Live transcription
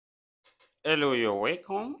Hello, you're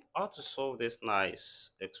welcome. How to solve this nice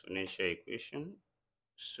exponential equation?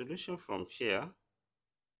 Solution from here,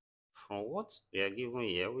 from what we are given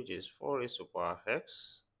here, which is 4 raised to power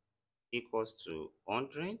x equals to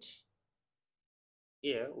 100.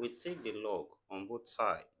 Here, we take the log on both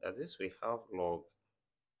sides. That is, we have log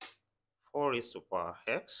 4 raised to power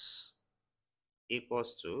x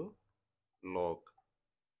equals to log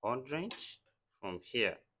 100 from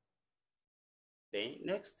here. Then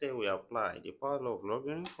next step we apply the power law of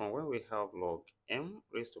logarithm from when we have log m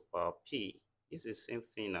raised to power p. This is the same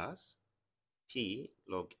thing as p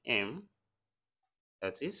log m.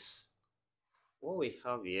 That is, what we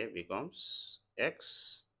have here becomes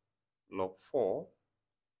x log 4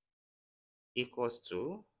 equals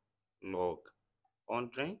to log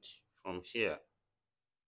 100 from here.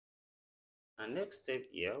 And next step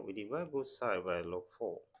here, we divide both sides by log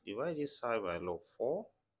 4. Divide this side by log 4.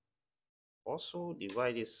 Also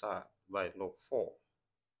divide this side by log 4.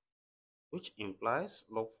 Which implies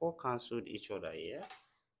log 4 cancelled each other here.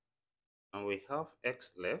 And we have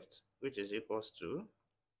x left, which is equals to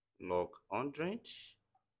log 100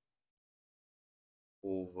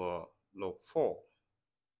 over log 4.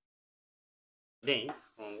 Then,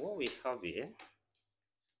 from what we have here,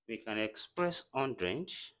 we can express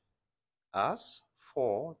 100 as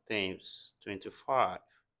 4 times 25,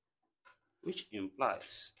 which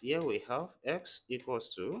implies here we have x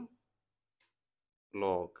equals to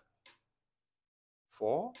log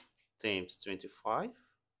 4 times 25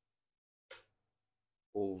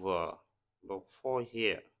 over log 4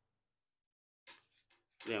 here.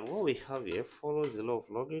 Then what we have here follows the law of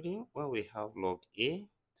logarithm when we have log a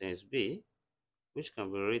times b, which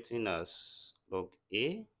can be written as log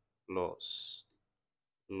a plus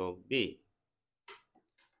log b.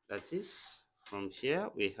 That is, from here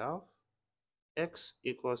we have x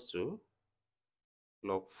equals to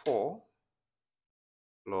log 4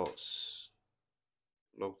 plus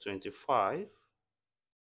log 25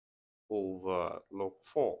 over log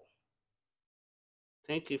 4.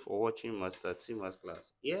 Thank you for watching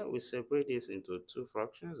MasterTMathsclass. Here we separate this into two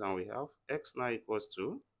fractions and we have x now equals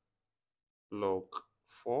to log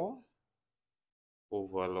 4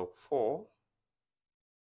 over log 4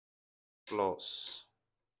 plus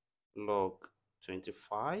log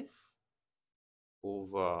 25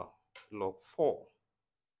 over log 4.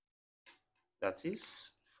 That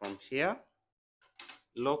is, from here,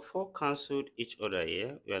 log 4 cancelled each other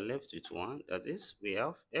here. We are left with 1. That is, we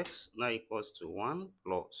have x now equals to 1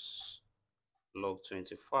 plus log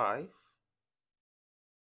 25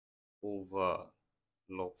 over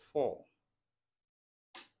log 4.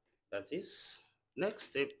 That is,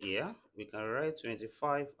 next step here, we can write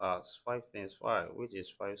 25 as 5 times 5, which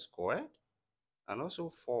is 5 squared. And also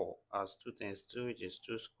 4 as 2 times 2, which is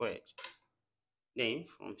 2 squared. Then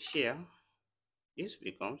from here, this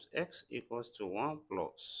becomes x equals to 1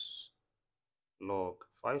 plus log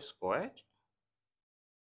 5 squared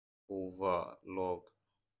over log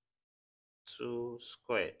 2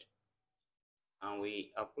 squared. And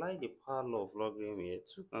we apply the power law of logarithm here.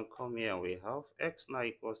 2 can come here and we have x now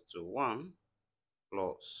equals to 1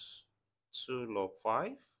 plus 2 log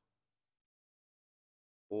 5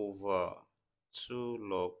 over 2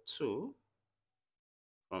 log 2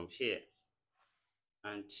 from here.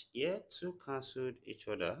 And here 2 cancelled each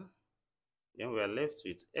other. Then we are left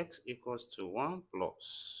with x equals to 1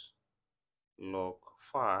 plus log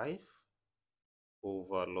 5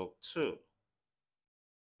 over log 2.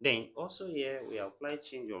 Then also here we apply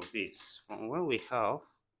change of base from when we have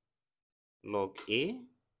log a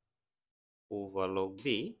over log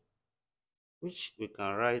b, which we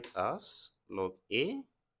can write as log a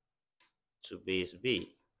to base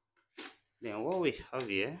b. Then what we have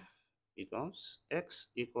here becomes x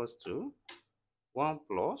equals to 1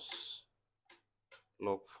 plus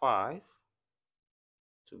log 5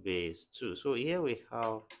 to base 2. So here we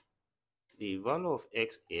have the value of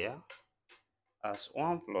x here as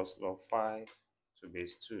 1 plus log 5 to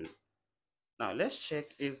base 2. Now let's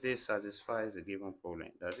check if this satisfies the given problem.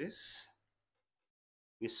 That is,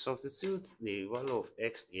 we substitute the value of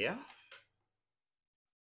x here,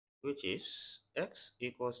 which is x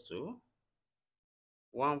equals to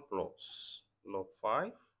 1 plus log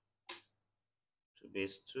 5 to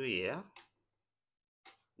base 2 here.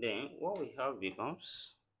 Then what we have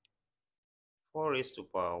becomes 4 raised to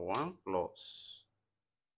power 1 plus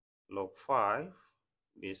log 5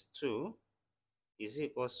 base 2 is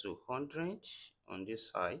equals to 100 on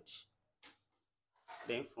this side.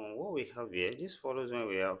 Then from what we have here, this follows when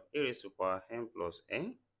we have a raised to power m plus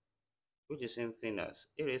n, which is the same thing as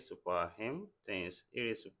a raised to power m times a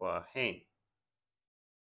raised to power n.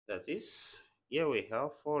 That is, here we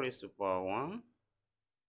have 4 raised to power 1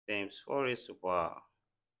 times 4 raised to power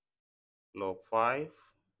log 5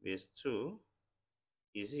 base 2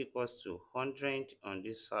 is equals to 100 on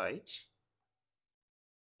this side,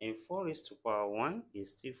 and 4 raised to power 1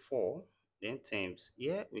 is still 4, then times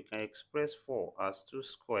here we can express 4 as 2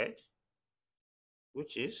 squared,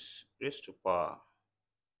 which is raised to power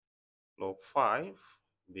log 5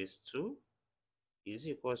 base 2 is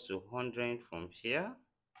equals to 100 from here.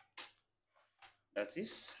 That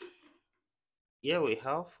is, here we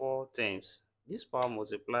have 4 times this power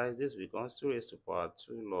multiplies this becomes 2 raised to power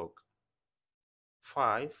 2 log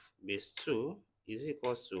 5 base 2 is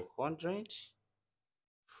equals to 100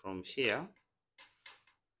 from here.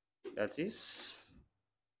 That is,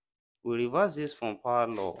 we reverse this from power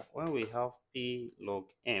law. When we have p log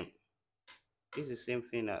m, it's the same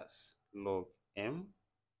thing as log m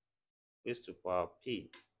raised to power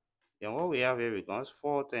p. Then what we have here becomes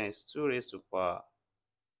 4 times 2 raised to power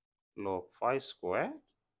log 5 squared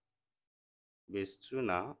base 2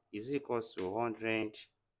 now is equals to 100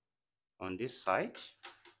 on this side.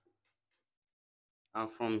 And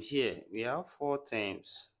from here we have 4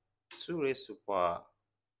 times 2 raised to power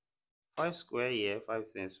 5 squared here, 5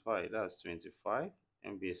 times 5, that's 25,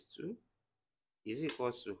 and base 2 is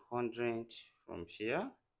equals to 100 from here.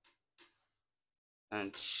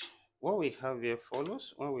 And what we have here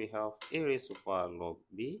follows. When we have a raised to power log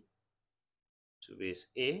b to base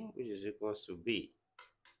a, which is equals to b,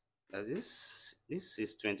 that this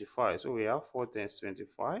is 25, so we have 4 times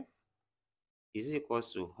 25 is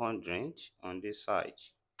equals to 100 on this side,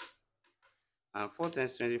 and 4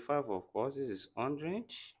 times 25, of course, this is 100,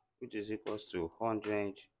 which is equals to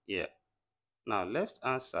 100 here. Now left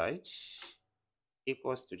hand side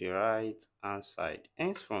equals to the right hand side.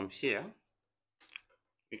 Hence from here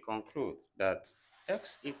we conclude that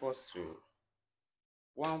x equals to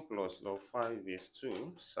 1 plus log 5 base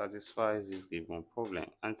 2 satisfies this given problem.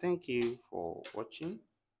 And thank you for watching.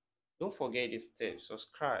 Don't forget this step,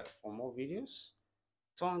 subscribe for more videos,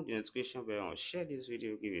 turn the notification bell on, share this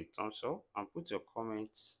video, give it a thumbs up, and put your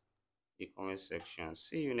comments in the comment section.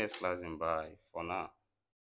 See you next class, and bye for now.